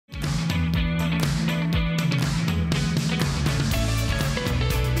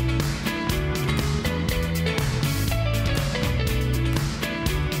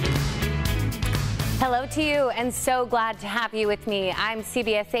to you, and so glad to have you with me. I'm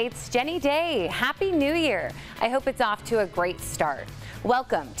CBS 8's Jenny Day. Happy New Year. I hope it's off to a great start.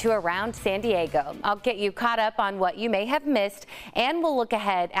 Welcome to Around San Diego. I'll get you caught up on what you may have missed, and we'll look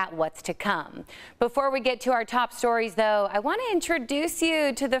ahead at what's to come. Before we get to our top stories, though, I want to introduce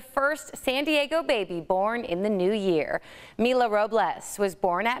you to the first San Diego baby born in the new year. Mila Robles was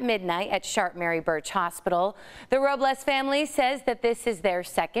born at midnight at Sharp Mary Birch Hospital. The Robles family says that this is their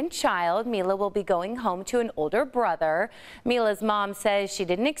second child. Mila will be going home to an older brother. Mila's mom says she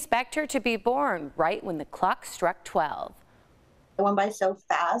didn't expect her to be born right when the clock struck 12. It went by so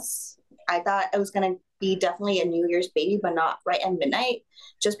fast. I thought it was going to be definitely a New Year's baby, but not right at midnight,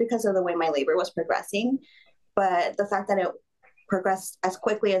 just because of the way my labor was progressing. But the fact that it progressed as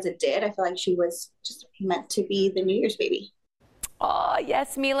quickly as it did, I feel like she was just meant to be the New Year's baby. Oh,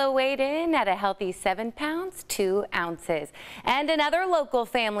 yes, Mila weighed in at a healthy 7 pounds, 2 ounces. And another local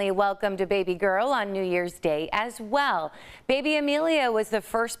family welcomed a baby girl on New Year's Day as well. Baby Amelia was the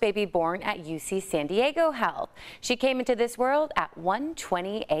first baby born at UC San Diego Health. She came into this world at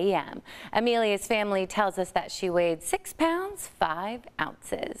 1:20 a.m. Amelia's family tells us that she weighed 6 pounds, 5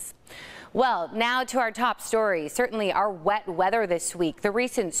 ounces. Well, now to our top story. Certainly our wet weather this week. The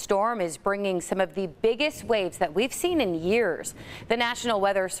recent storm is bringing some of the biggest waves that we've seen in years. The National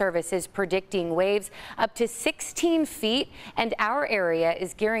Weather Service is predicting waves up to 16 feet, and our area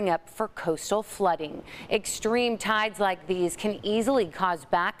is gearing up for coastal flooding. Extreme tides like these can easily cause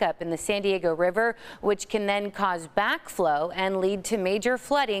backup in the San Diego River, which can then cause backflow and lead to major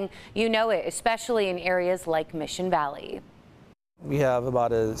flooding. You know it, especially in areas like Mission Valley. We have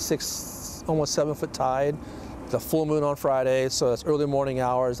about a almost 7 foot tide, the full moon on Friday, so that's early morning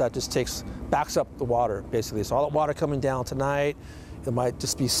hours. That just backs up the water basically. So all the water coming down tonight, it might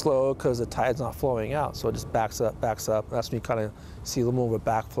just be slow because the tide's not flowing out. So it just backs up. That's when you kind of see a little more of a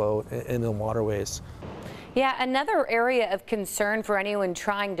backflow in the waterways. Yeah, another area of concern for anyone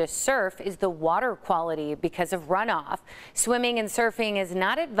trying to surf is the water quality because of runoff. Swimming and surfing is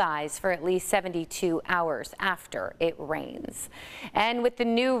not advised for at least 72 hours after it rains. And with the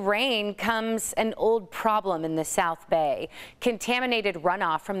new rain comes an old problem in the South Bay, contaminated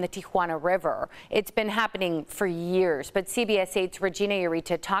runoff from the Tijuana River. It's been happening for years, but CBS 8's Regina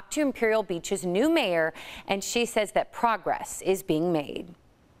Ureta talked to Imperial Beach's new mayor, and she says that progress is being made.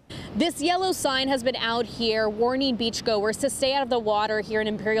 This yellow sign has been out here warning beachgoers to stay out of the water here in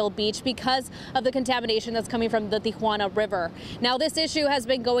Imperial Beach because of the contamination that's coming from the Tijuana River. Now, this issue has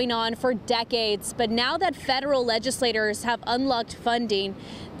been going on for decades, but now that federal legislators have unlocked funding,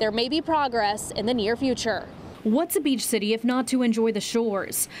 there may be progress in the near future. What's a beach city if not to enjoy the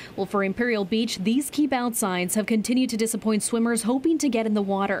shores? Well, for Imperial Beach, these keep out signs have continued to disappoint swimmers hoping to get in the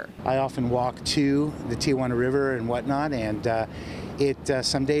water. I often walk to the Tijuana River and whatnot, and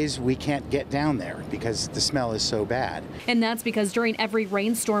some days we can't get down there because the smell is so bad. And that's because during every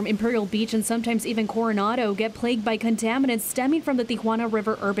rainstorm, Imperial Beach and sometimes even Coronado get plagued by contaminants stemming from the Tijuana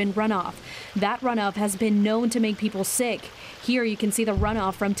River urban runoff. That runoff has been known to make people sick. Here you can see the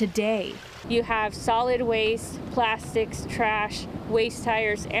runoff from today. You have solid waste, plastics, trash, waste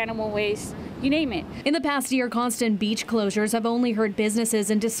tires, animal waste, you name it. In the past year, constant beach closures have only hurt businesses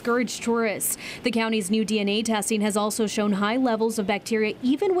and discouraged tourists. The county's new DNA testing has also shown high levels of bacteria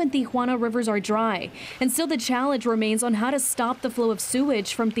even when Tijuana rivers are dry. And still the challenge remains on how to stop the flow of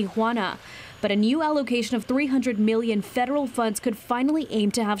sewage from Tijuana. But a new allocation of $300 million federal funds could finally aim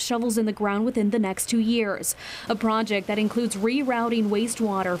to have shovels in the ground within the next 2 years. A project that includes rerouting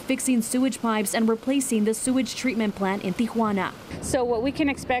wastewater, fixing sewage pipes, and replacing the sewage treatment plant in Tijuana. So what we can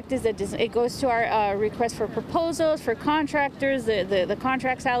expect is that it goes to our request for proposals for contractors, the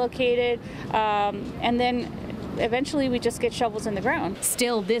contracts allocated, and then eventually we just get shovels in the ground.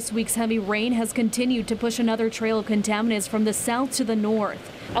 Still, this week's heavy rain has continued to push another trail of contaminants from the south to the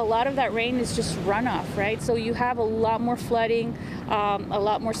north. A lot of that rain is just runoff, right? So you have a lot more flooding, a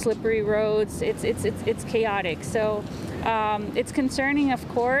lot more slippery roads. It's chaotic. So it's concerning, of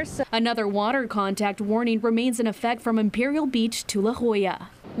course. Another water contact warning remains in effect from Imperial Beach to La Jolla.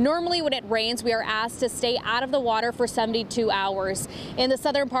 Normally when it rains, we are asked to stay out of the water for 72 hours. In the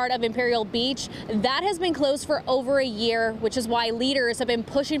southern part of Imperial Beach, that has been closed for over a year, which is why leaders have been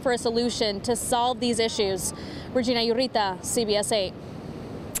pushing for a solution to solve these issues. Regina Ureta, CBS 8.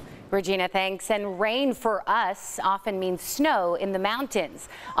 Regina, thanks. And rain for us often means snow in the mountains.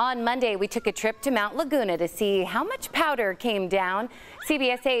 On Monday, we took a trip to Mount Laguna to see how much powder came down.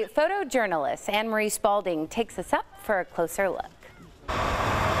 CBS 8 photojournalist Anne-Marie Spalding takes us up for a closer look.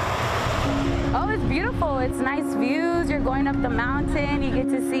 Oh, it's beautiful. It's nice views. You're going up the mountain. You get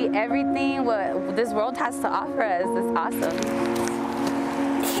to see everything what this world has to offer us. It's awesome.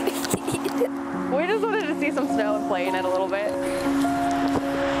 We just wanted to see some snow and play in it a little bit.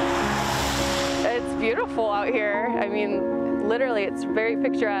 It's beautiful out here. I mean, literally, it's very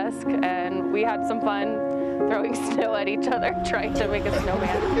picturesque, and we had some fun throwing snow at each other, trying to make a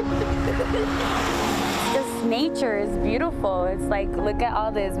snowman. Just nature is beautiful. It's like, look at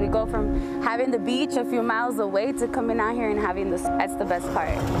all this. We go from having the beach a few miles away to coming out here and having this. That's the best part.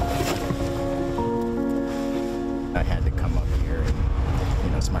 I had to come up here,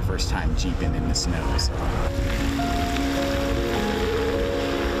 and it's my first time jeeping in the snow. So.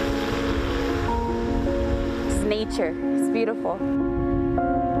 It's nature. It's beautiful.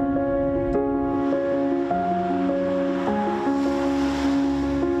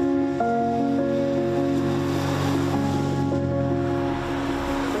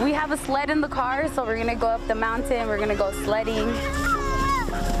 We have a sled in the car, so we're gonna go up the mountain. We're gonna go sledding.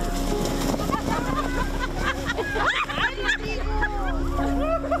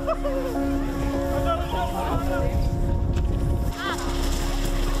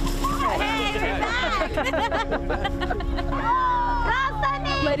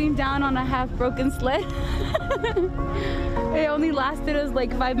 Sledding down on a half-broken sled. It only lasted us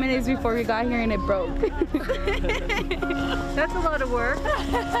like 5 minutes before we got here and it broke. That's a lot of work.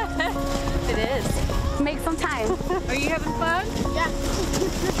 It is. Make some time. Are you having fun? Yeah.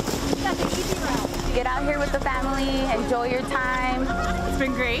 That's an easy route. Get out here with the family, enjoy your time. It's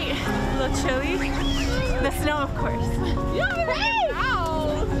been great. A little chilly. The snow, of course. Yay!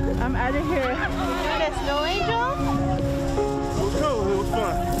 I'm out of here. You got a snow angel? Oh, it was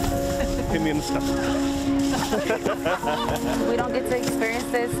fun. Hit me in the stomach. We don't get to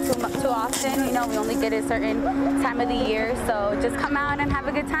experience this too often. We only get it a certain time of the year. So just come out and have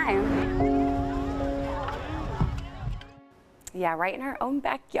a good time. Yeah, right in our own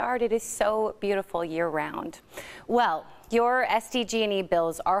backyard. It is so beautiful year-round. Well, your SDG&E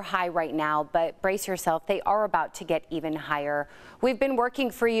bills are high right now, but brace yourself, they are about to get even higher. We've been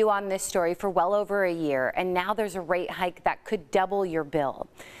working for you on this story for well over a year, and now there's a rate hike that could double your bill.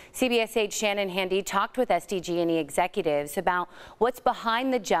 CBS 8's Shannon Handy talked with SDG&E executives about what's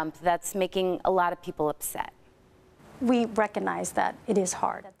behind the jump that's making a lot of people upset. We recognize that it is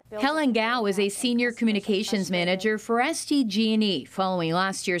hard. Helen Gao is a senior communications manager for SDG&E. Following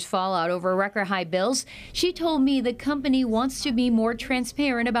last year's fallout over record high bills, she told me the company wants to be more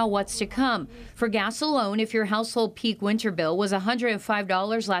transparent about what's to come. For gas alone, if your household peak winter bill was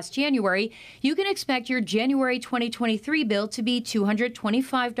 $105 last January, you can expect your January 2023 bill to be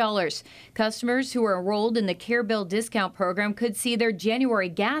 $225. Customers who are enrolled in the Care Bill discount program could see their January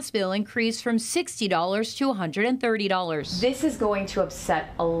gas bill increase from $60 to $130. This is going to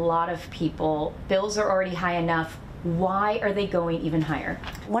upset a lot of people. Bills are already high enough. Why are they going even higher?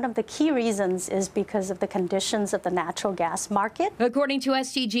 One of the key reasons is because of the conditions of the natural gas market. According to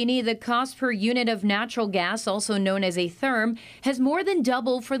SDG&E, the cost per unit of natural gas, also known as a therm, has more than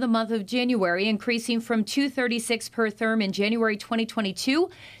doubled for the month of January, increasing from $2.36 per therm in January 2022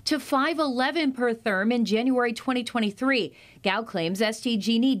 to $5.11 per therm in January 2023. Gao claims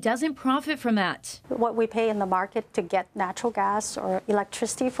SDG&E doesn't profit from that. What we pay in the market to get natural gas or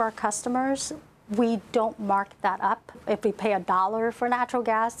electricity for our customers, we don't mark that up. If we pay $1 for natural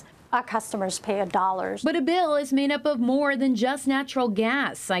gas, our customers pay $1. But a bill is made up of more than just natural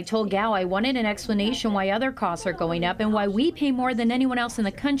gas. I told Gao I wanted an explanation why other costs are going up and why we pay more than anyone else in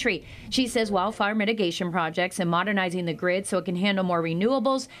the country. She says wildfire mitigation projects and modernizing the grid so it can handle more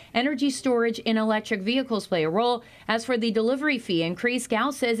renewables, energy storage, and electric vehicles play a role. As for the delivery fee increase,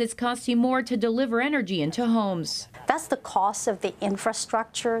 Gao says it's costing more to deliver energy into homes. That's the cost of the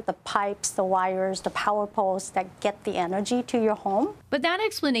infrastructure, the pipes, the wires, the power poles that get the energy to your home. But that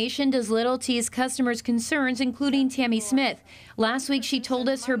explanation does little to ease customers' concerns, including Tammy Smith. Last week, she told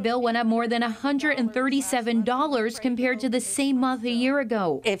us her bill went up more than $137 compared to the same month a year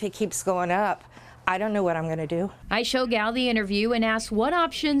ago. If it keeps going up, I don't know what I'm going to do. I show Gao the interview and ask what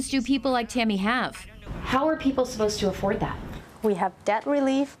options do people like Tammy have? How are people supposed to afford that? We have debt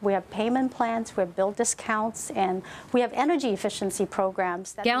relief, we have payment plans, we have bill discounts, and we have energy efficiency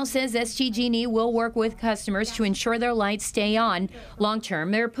programs. Gao says SDG&E will work with customers to ensure their lights stay on. Long term,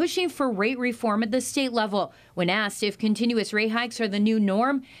 they're pushing for rate reform at the state level. When asked if continuous rate hikes are the new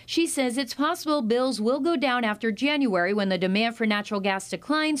norm, she says it's possible bills will go down after January when the demand for natural gas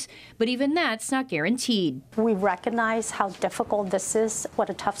declines, but even that's not guaranteed. We recognize how difficult this is,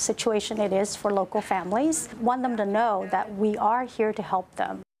 what a tough situation it is for local families. We want them to know that we are here to help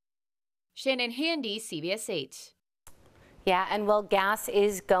them. Shannon Handy, CBS 8. Yeah, and while gas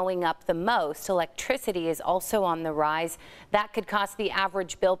is going up the most, electricity is also on the rise. That could cost the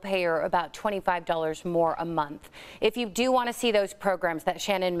average bill payer about $25 more a month. If you do want to see those programs that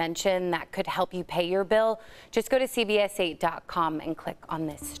Shannon mentioned that could help you pay your bill, just go to CBS8.com and click on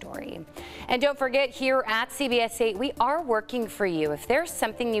this story. And don't forget, here at CBS 8, we are working for you. If there's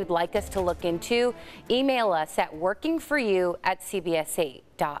something you'd like us to look into, email us at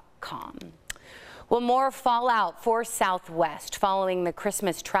workingforyou@cbs8.com. Well, more fallout for Southwest following the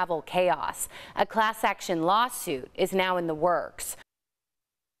Christmas travel chaos. A class action lawsuit is now in the works.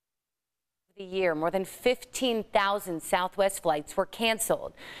 The year, more than 15,000 Southwest flights were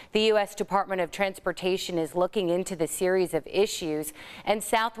canceled. The U.S. Department of Transportation is looking into the series of issues, and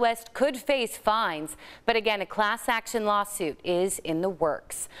Southwest could face fines. But again, a class action lawsuit is in the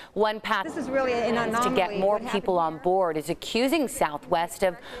works. One path to get more people on board is accusing Southwest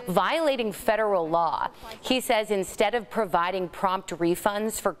of violating federal law. He says instead of providing prompt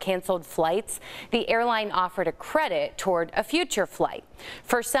refunds for canceled flights, the airline offered a credit toward a future flight.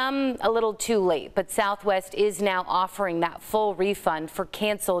 For some, a little too late, but Southwest is now offering that full refund for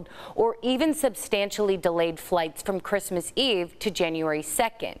canceled or even substantially delayed flights from Christmas Eve to January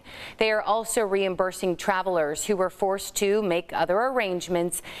 2nd. They are also reimbursing travelers who were forced to make other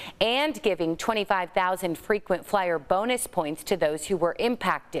arrangements and giving 25,000 frequent flyer bonus points to those who were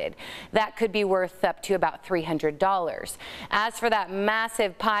impacted. That could be worth up to about $300. As for that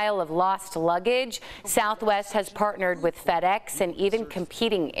massive pile of lost luggage, Southwest has partnered with FedEx and even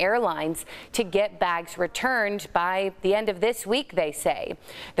competing airlines to get bags returned by the end of this week, they say.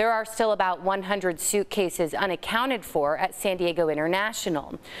 There are still about 100 suitcases unaccounted for at San Diego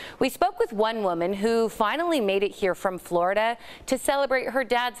International. We spoke with one woman who finally made it here from Florida to celebrate her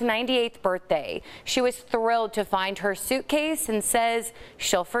dad's 98th birthday. She was thrilled to find her suitcase and says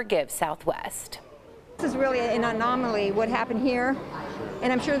she'll forgive Southwest. This is really an anomaly, what happened here,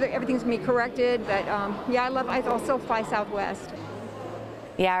 and I'm sure that everything's going to be corrected, but yeah, I also fly Southwest.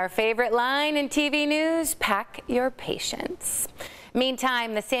 Yeah, our favorite line in TV news, pack your patience.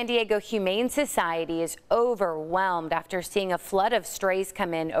 Meantime, the San Diego Humane Society is overwhelmed after seeing a flood of strays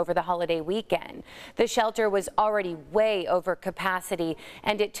come in over the holiday weekend. The shelter was already way over capacity,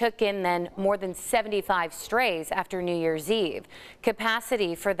 and it took in then more than 75 strays after New Year's Eve.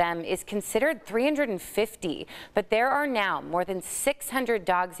 Capacity for them is considered 350, but there are now more than 600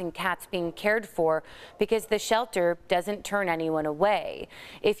 dogs and cats being cared for because the shelter doesn't turn anyone away.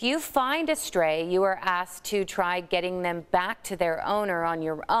 If you find a stray, you are asked to try getting them back to their owner on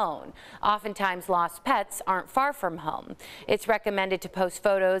your own. Oftentimes lost pets aren't far from home. It's recommended to post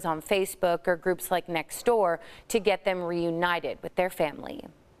photos on Facebook or groups like Nextdoor to get them reunited with their family.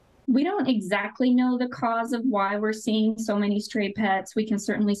 We don't exactly know the cause of why we're seeing so many stray pets. We can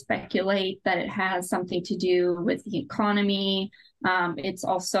certainly speculate that it has something to do with the economy. It's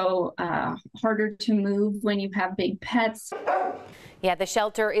also harder to move when you have big pets. Yeah, the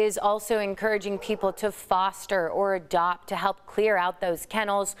shelter is also encouraging people to foster or adopt to help clear out those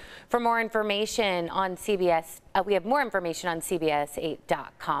kennels. For more information on CBS, we have more information on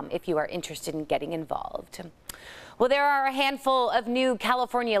CBS8.com if you are interested in getting involved. Well, there are a handful of new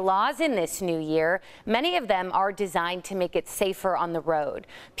California laws in this new year. Many of them are designed to make it safer on the road.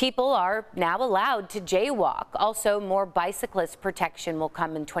 People are now allowed to jaywalk. Also, more bicyclist protection will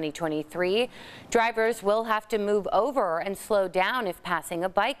come in 2023. Drivers will have to move over and slow down if passing a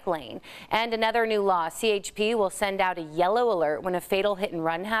bike lane. And another new law, CHP will send out a yellow alert when a fatal hit and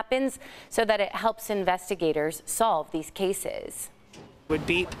run happens so that it helps investigators solve these cases. Would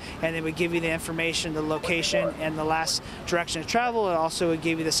beep, and it would give you the information, the location, and the last direction of travel. It also would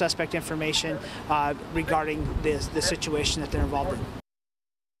give you the suspect information regarding the situation that they're involved in.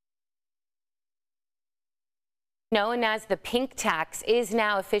 Known as the pink tax is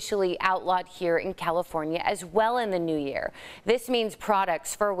now officially outlawed here in California as well in the new year. This means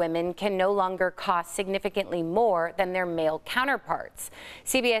products for women can no longer cost significantly more than their male counterparts.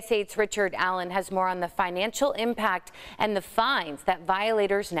 CBS 8's Richard Allen has more on the financial impact and the fines that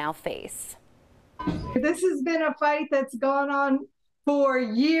violators now face. This has been a fight that's gone on for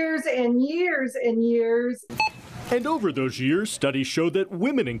years and years and years. And over those years, studies show that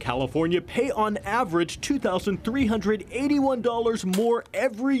women in California pay on average $2,381 more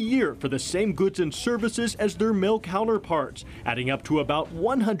every year for the same goods and services as their male counterparts, adding up to about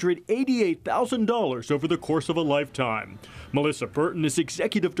 $188,000 over the course of a lifetime. Melissa Burton is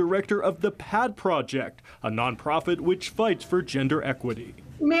executive director of the PAD Project, a nonprofit which fights for gender equity.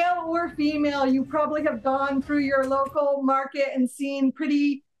 Male or female, you probably have gone through your local market and seen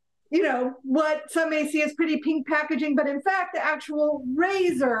pretty, what some may see as pretty pink packaging, but in fact, the actual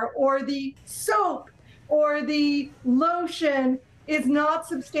razor or the soap or the lotion is not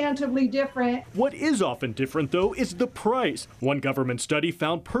substantively different. What is often different, though, is the price. One government study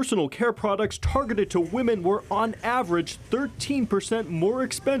found personal care products targeted to women were, on average, 13% more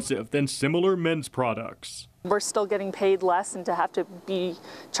expensive than similar men's products. We're still getting paid less and to have to be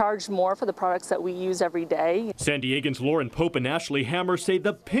charged more for the products that we use every day. San Diegans Lauren Pope and Ashley Hammer say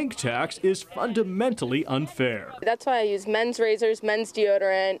the pink tax is fundamentally unfair. That's why I use men's razors, men's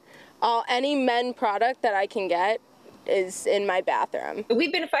deodorant, any men product that I can get is in my bathroom.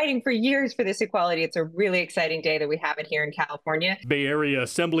 We've been fighting for years for this equality. It's a really exciting day that we have it here in California. Bay Area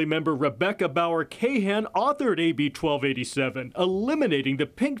Assemblymember Rebecca Bauer-Cahan authored AB 1287, eliminating the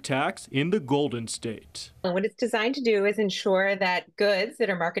pink tax in the Golden State. What it's designed to do is ensure that goods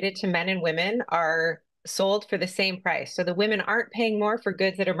that are marketed to men and women are sold for the same price. So the women aren't paying more for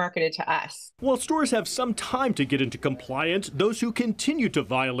goods that are marketed to us. While stores have some time to get into compliance, those who continue to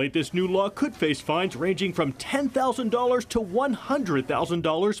violate this new law could face fines ranging from $10,000 to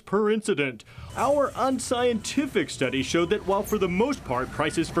 $100,000 per incident. Our unscientific study showed that while for the most part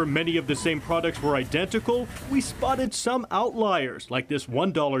prices for many of the same products were identical, we spotted some outliers, like this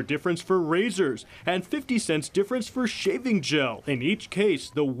 $1 difference for razors and 50 cents difference for shaving gel. In each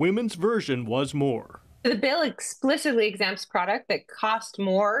case, the women's version was more. The bill explicitly exempts product that cost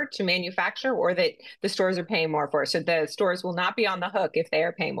more to manufacture or that the stores are paying more for. So the stores will not be on the hook if they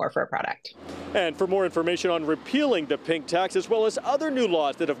are paying more for a product. And for more information on repealing the pink tax, as well as other new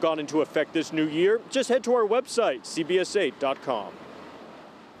laws that have gone into effect this new year, just head to our website, cbs8.com.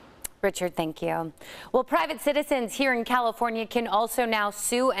 Richard, thank you. Well, private citizens here in California can also now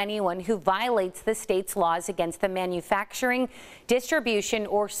sue anyone who violates the state's laws against the manufacturing, distribution,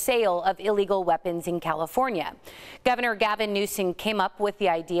 or sale of illegal weapons in California. Governor Gavin Newsom came up with the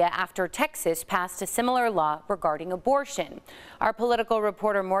idea after Texas passed a similar law regarding abortion. Our political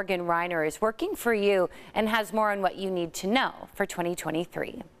reporter Morgan Reiner is working for you and has more on what you need to know for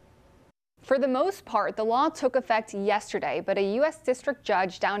 2023. For the most part, the law took effect yesterday, but a U.S. district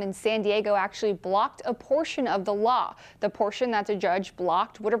judge down in San Diego actually blocked a portion of the law. The portion that the judge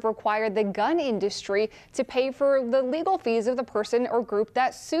blocked would have required the gun industry to pay for the legal fees of the person or group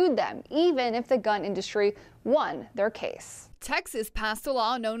that sued them, even if the gun industry won their case. Texas passed a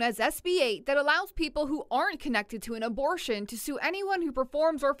law known as SB 8 that allows people who aren't connected to an abortion to sue anyone who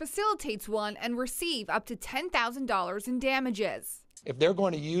performs or facilitates one and receive up to $10,000 in damages. If they're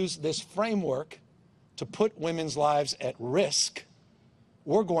going to use this framework to put women's lives at risk,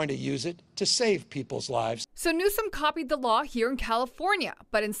 we're going to use it to save people's lives. So Newsom copied the law here in California,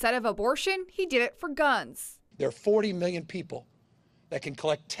 but instead of abortion, he did it for guns. There are 40 million people that can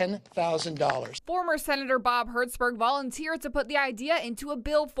collect $10,000. Former Senator Bob Hertzberg volunteered to put the idea into a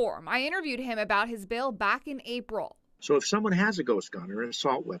bill form. I interviewed him about his bill back in April. So if someone has a ghost gun or an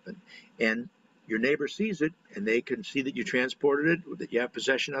assault weapon and your neighbor sees it and they can see that you transported it, that you have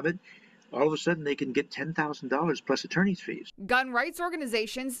possession of it, all of a sudden they can get $10,000 plus attorney's fees. Gun rights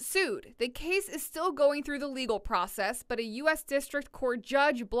organizations sued. The case is still going through the legal process, but a U.S. District Court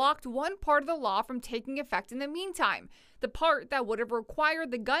judge blocked one part of the law from taking effect in the meantime, the part that would have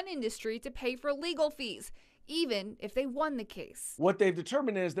required the gun industry to pay for legal fees, even if they won the case. What they've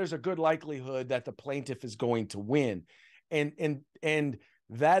determined is there's a good likelihood that the plaintiff is going to win. And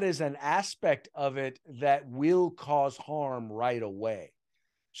that is an aspect of it that will cause harm right away.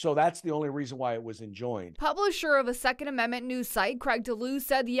 So that's the only reason why it was enjoined. Publisher of a Second Amendment news site, Craig DeLue,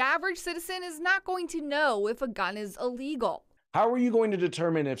 said the average citizen is not going to know if a gun is illegal. How are you going to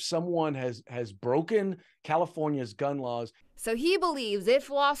determine if someone has broken California's gun laws? So he believes if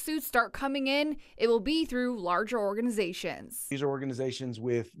lawsuits start coming in, it will be through larger organizations. These are organizations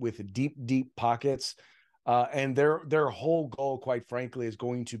with deep, deep pockets. And their whole goal, quite frankly, is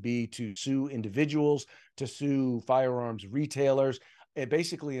going to be to sue individuals, to sue firearms retailers, and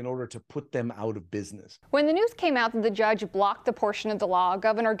basically in order to put them out of business. When the news came out that the judge blocked the portion of the law,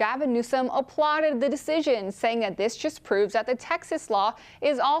 Governor Gavin Newsom applauded the decision, saying that this just proves that the Texas law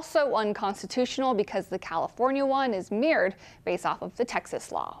is also unconstitutional because the California one is mirrored based off of the Texas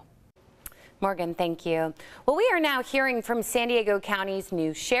law. Morgan, thank you. Well, we are now hearing from San Diego County's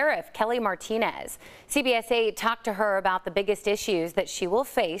new sheriff, Kelly Martinez. CBS 8 talked to her about the biggest issues that she will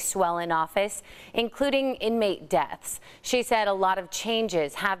face while in office, including inmate deaths. She said a lot of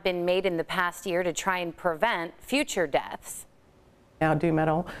changes have been made in the past year to try and prevent future deaths. Now do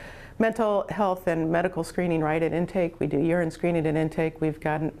mental health and medical screening right at intake. We do urine screening at intake. We've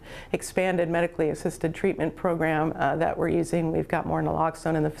got an expanded medically assisted treatment program that we're using. We've got more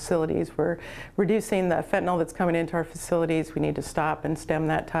naloxone in the facilities. We're reducing the fentanyl that's coming into our facilities. We need to stop and stem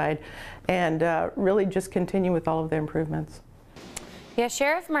that tide and really just continue with all of the improvements. Yeah,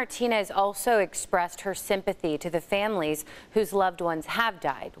 Sheriff Martinez also expressed her sympathy to the families whose loved ones have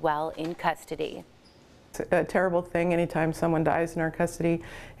died while in custody. It's a terrible thing anytime someone dies in our custody,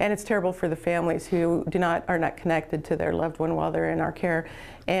 and it's terrible for the families who are not connected to their loved one while they're in our care.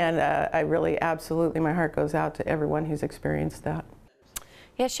 And I really, absolutely, my heart goes out to everyone who's experienced that.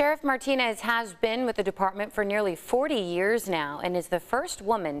 Yeah, Sheriff Martinez has been with the department for nearly 40 years now and is the first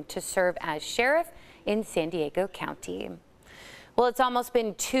woman to serve as sheriff in San Diego County. Well, it's almost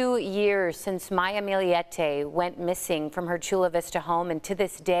been 2 years since Maya Miliete went missing from her Chula Vista home, and to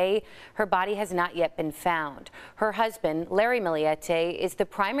this day, her body has not yet been found. Her husband, Larry Miliete, is the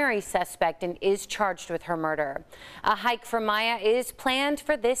primary suspect and is charged with her murder. A hike for Maya is planned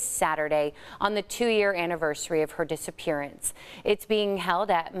for this Saturday on the 2-year anniversary of her disappearance. It's being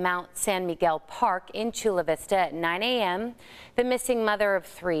held at Mount San Miguel Park in Chula Vista at 9 a.m. The missing mother of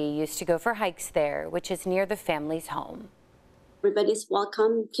 3 used to go for hikes there, which is near the family's home. Everybody's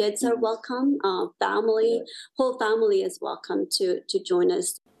welcome. Kids are welcome. Family, whole family is welcome to join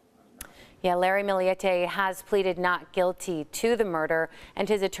us. Yeah, Larry Miliete has pleaded not guilty to the murder, and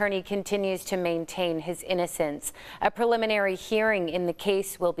his attorney continues to maintain his innocence. A preliminary hearing in the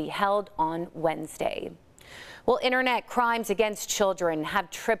case will be held on Wednesday. Well, internet crimes against children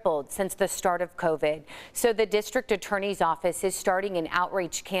have tripled since the start of COVID. So the district attorney's office is starting an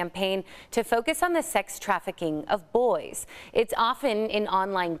outreach campaign to focus on the sex trafficking of boys. It's often in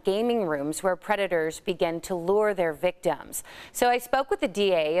online gaming rooms where predators begin to lure their victims. So I spoke with the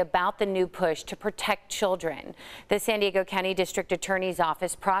DA about the new push to protect children. The San Diego County District Attorney's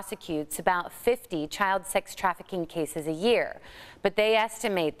Office prosecutes about 50 child sex trafficking cases a year, but they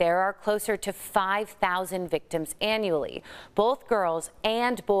estimate there are closer to 5,000 victims annually. Both girls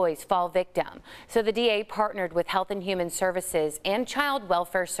and boys fall victim. So the DA partnered with Health and Human Services and Child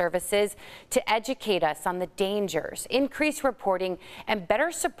Welfare Services to educate us on the dangers, increase reporting, and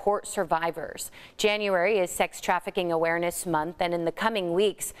better support survivors. January is Sex Trafficking Awareness Month, and in the coming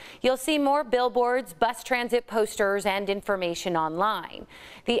weeks, you'll see more billboards, bus transit posters, and information online.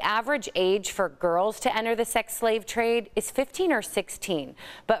 The average age for girls to enter the sex slave trade is 15 or 16,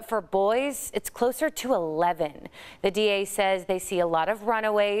 but for boys, it's closer to 11. The DA says they see a lot of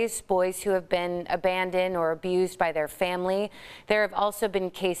runaways, boys who have been abandoned or abused by their family. There have also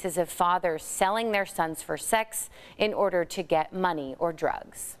been cases of fathers selling their sons for sex in order to get money or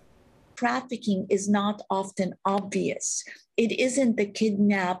drugs. Trafficking is not often obvious. It isn't the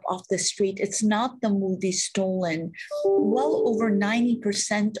kidnap off the street. It's not the movie Stolen. Well over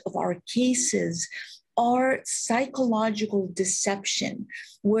 90% of our cases are psychological deception,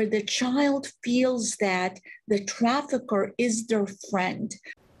 where the child feels that the trafficker is their friend.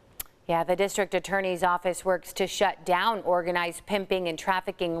 Yeah, the district attorney's office works to shut down organized pimping and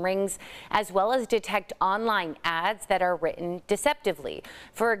trafficking rings, as well as detect online ads that are written deceptively.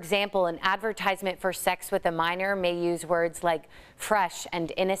 For example, an advertisement for sex with a minor may use words like fresh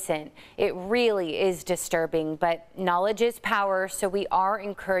and innocent. It really is disturbing, but knowledge is power, so we are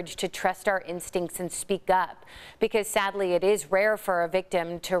encouraged to trust our instincts and speak up, because sadly it is rare for a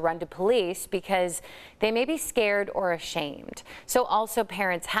victim to run to police because they may be scared or ashamed. So also,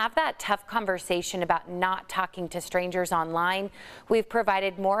 parents, have that tough conversation about not talking to strangers online. We've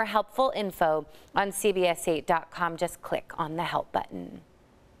provided more helpful info on CBS8.com. Just click on the help button.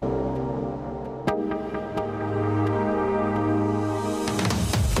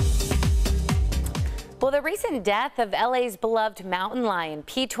 Well, the recent death of LA's beloved mountain lion,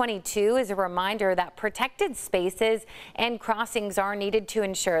 P22, is a reminder that protected spaces and crossings are needed to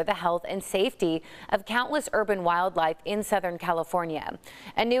ensure the health and safety of countless urban wildlife in Southern California.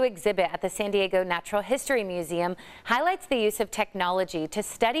 A new exhibit at the San Diego Natural History Museum highlights the use of technology to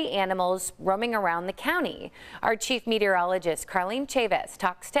study animals roaming around the county. Our chief meteorologist, Carlene Chavez,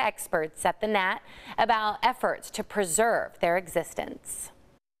 talks to experts at the Nat about efforts to preserve their existence.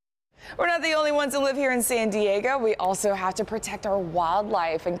 We're not the only ones who live here in San Diego. We also have to protect our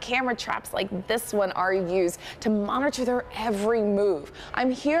wildlife, and camera traps like this one are used to monitor their every move. I'm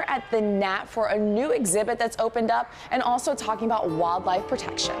here at the Nat for a new exhibit that's opened up and also talking about wildlife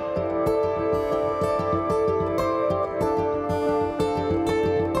protection.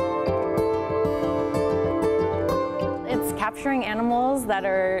 Capturing animals that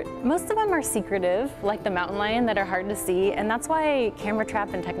are, most of them are secretive, like the mountain lion, that are hard to see, and that's why camera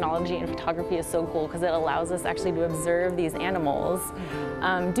trap and technology and photography is so cool, because it allows us actually to observe these animals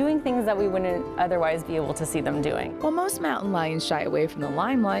doing things that we wouldn't otherwise be able to see them doing. Well, most mountain lions shy away from the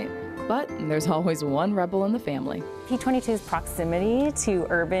limelight, but there's always one rebel in the family. P22's proximity to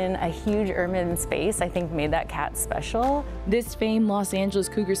a huge urban space, I think made that cat special. This famed Los Angeles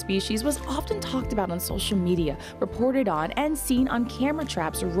cougar species was often talked about on social media, reported on, and seen on camera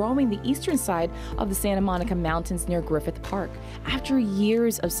traps roaming the eastern side of the Santa Monica Mountains near Griffith Park. After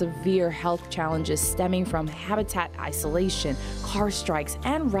years of severe health challenges stemming from habitat isolation, car strikes,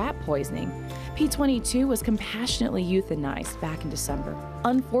 and rat poisoning, P22 was compassionately euthanized back in December.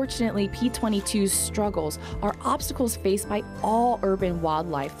 Unfortunately, P22's struggles are obstacles faced by all urban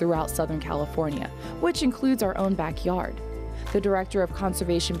wildlife throughout Southern California, which includes our own backyard. The Director of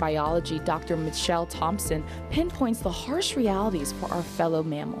Conservation Biology, Dr. Michelle Thompson, pinpoints the harsh realities for our fellow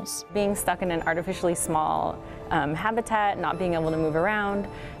mammals. Being stuck in an artificially small habitat, not being able to move around,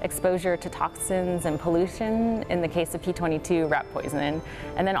 exposure to toxins and pollution, in the case of P22, rat poison,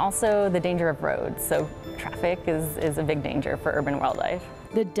 and then also the danger of roads. So traffic is a big danger for urban wildlife.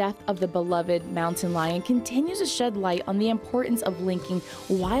 The death of the beloved mountain lion continues to shed light on the importance of linking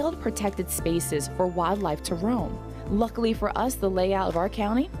wild protected spaces for wildlife to roam. Luckily for us, the layout of our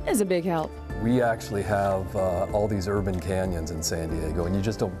county is a big help. We actually have all these urban canyons in San Diego, and you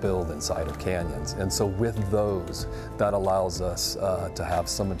just don't build inside of canyons. And so with those, that allows us to have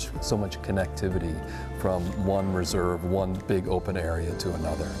so much connectivity from one reserve, one big open area to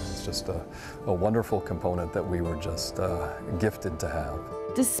another. It's just a wonderful component that we were just gifted to have.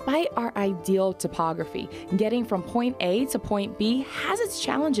 Despite our ideal topography, getting from point A to point B has its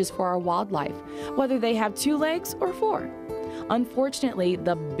challenges for our wildlife, whether they have 2 legs or 4. Unfortunately,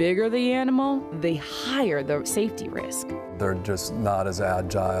 the bigger the animal, the higher the safety risk. They're just not as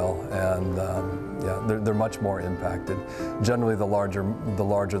agile, and they're much more impacted. Generally, the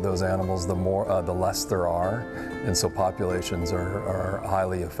larger those animals, the less there are, and so populations are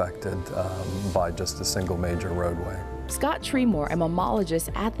highly affected by just a single major roadway. Scott Tremore, a mammologist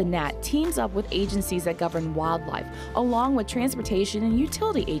at the NAT, teams up with agencies that govern wildlife, along with transportation and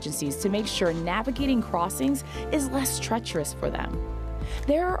utility agencies, to make sure navigating crossings is less treacherous for them.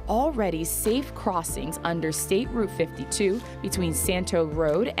 There are already safe crossings under State Route 52 between Santo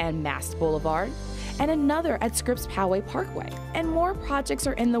Road and Mast Boulevard, and another at Scripps Poway Parkway. And more projects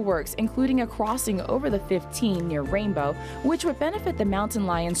are in the works, including a crossing over the 15 near Rainbow, which would benefit the mountain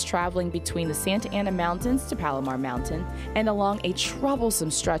lions traveling between the Santa Ana Mountains to Palomar Mountain, and along a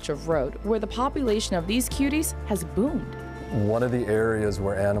troublesome stretch of road where the population of these cuties has boomed. One of the areas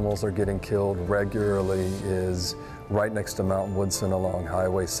where animals are getting killed regularly is right next to Mount Woodson along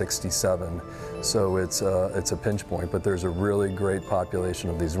Highway 67. So it's a pinch point, but there's a really great population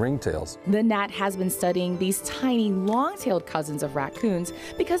of these ringtails. The NAT has been studying these tiny, long-tailed cousins of raccoons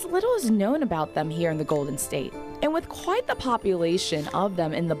because little is known about them here in the Golden State. And with quite the population of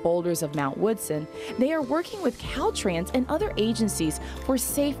them in the boulders of Mount Woodson, they are working with Caltrans and other agencies for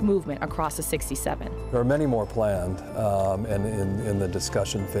safe movement across the 67. There are many more planned and in the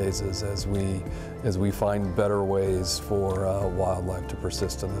discussion phases as we find better ways for wildlife to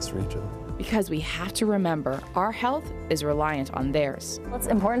persist in this region. Because we have to remember, our health is reliant on theirs. Well, it's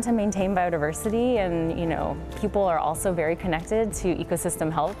important to maintain biodiversity, and people are also very connected to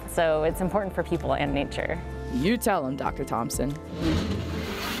ecosystem health, so it's important for people and nature. You tell them, Dr. Thompson.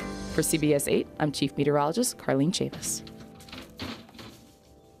 For CBS 8, I'm Chief Meteorologist Carlene Chavis.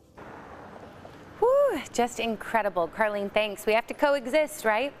 Whew, just incredible. Carlene, thanks. We have to coexist,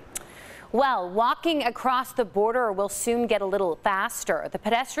 right? Well, walking across the border will soon get a little faster. The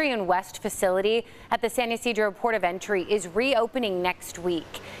Pedestrian West facility at the San Ysidro Port of Entry is reopening next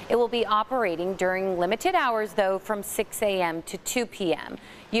week. It will be operating during limited hours, though, from 6 a.m. to 2 p.m.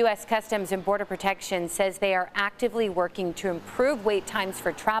 U.S. Customs and Border Protection says they are actively working to improve wait times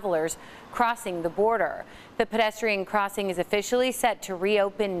for travelers crossing the border. The pedestrian crossing is officially set to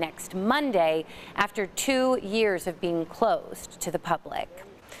reopen next Monday after 2 years of being closed to the public.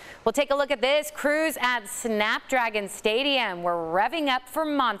 We'll take a look at this. Crews at Snapdragon Stadium were revving up for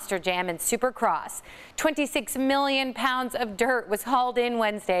Monster Jam and Supercross. 26 million pounds of dirt was hauled in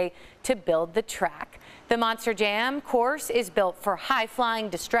Wednesday to build the track. The Monster Jam course is built for high-flying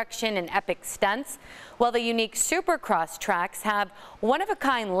destruction and epic stunts, while the unique Supercross tracks have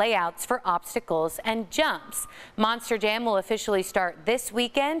one-of-a-kind layouts for obstacles and jumps. Monster Jam will officially start this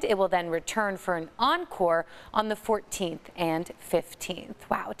weekend. It will then return for an encore on the 14th and 15th.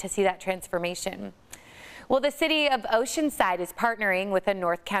 Wow, to see that transformation. Well, the city of Oceanside is partnering with a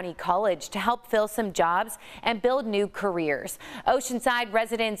North County college to help fill some jobs and build new careers. Oceanside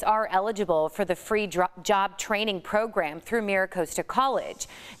residents are eligible for the free job training program through MiraCosta College.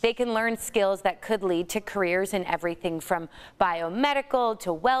 They can learn skills that could lead to careers in everything from biomedical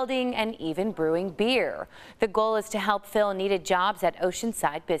to welding and even brewing beer. The goal is to help fill needed jobs at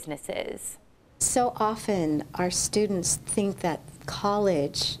Oceanside businesses. So often our students think that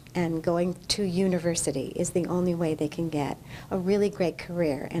college and going to university is the only way they can get a really great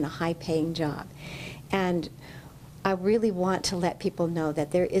career and a high-paying job. And I really want to let people know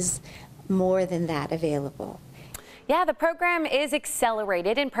that there is more than that available. Yeah, the program is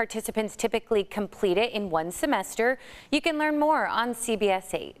accelerated and participants typically complete it in one semester. You can learn more on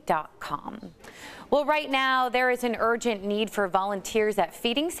CBS8.com. Well, right now there is an urgent need for volunteers at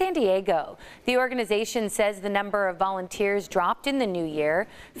Feeding San Diego. The organization says the number of volunteers dropped in the new year.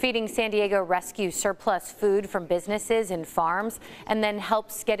 Feeding San Diego rescues surplus food from businesses and farms and then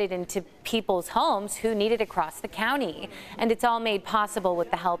helps get it into people's homes who need it across the county. And it's all made possible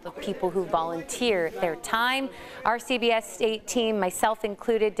with the help of people who volunteer their time. Our CBS 8 team, myself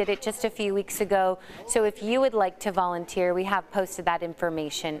included, did it just a few weeks ago. So if you would like to volunteer, we have posted that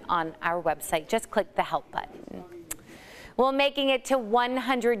information on our website. Just click the help button. Well, making it to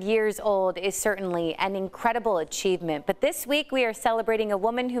 100 years old is certainly an incredible achievement, but this week we are celebrating a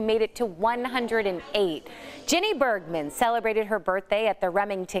woman who made it to 108. Ginny Bergman celebrated her birthday at the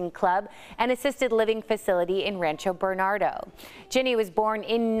Remington Club, an assisted living facility in Rancho Bernardo. Ginny was born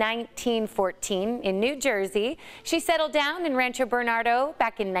in 1914 in New Jersey. She settled down in Rancho Bernardo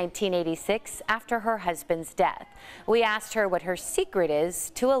back in 1986 after her husband's death. We asked her what her secret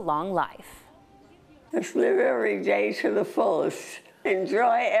is to a long life. Just live every day to the fullest.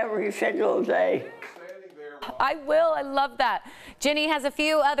 Enjoy every single day. I will. I love that. Ginny has a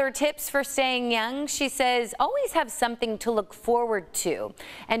few other tips for staying young. She says, always have something to look forward to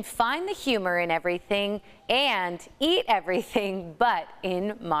and find the humor in everything and eat everything, but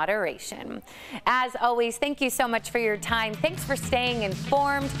in moderation. As always, thank you so much for your time. Thanks for staying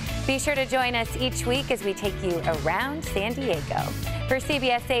informed. Be sure to join us each week as we take you around San Diego. For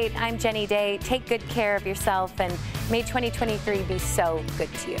CBS 8, I'm Jenny Day. Take good care of yourself and may 2023 be so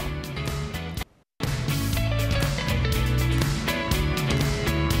good to you.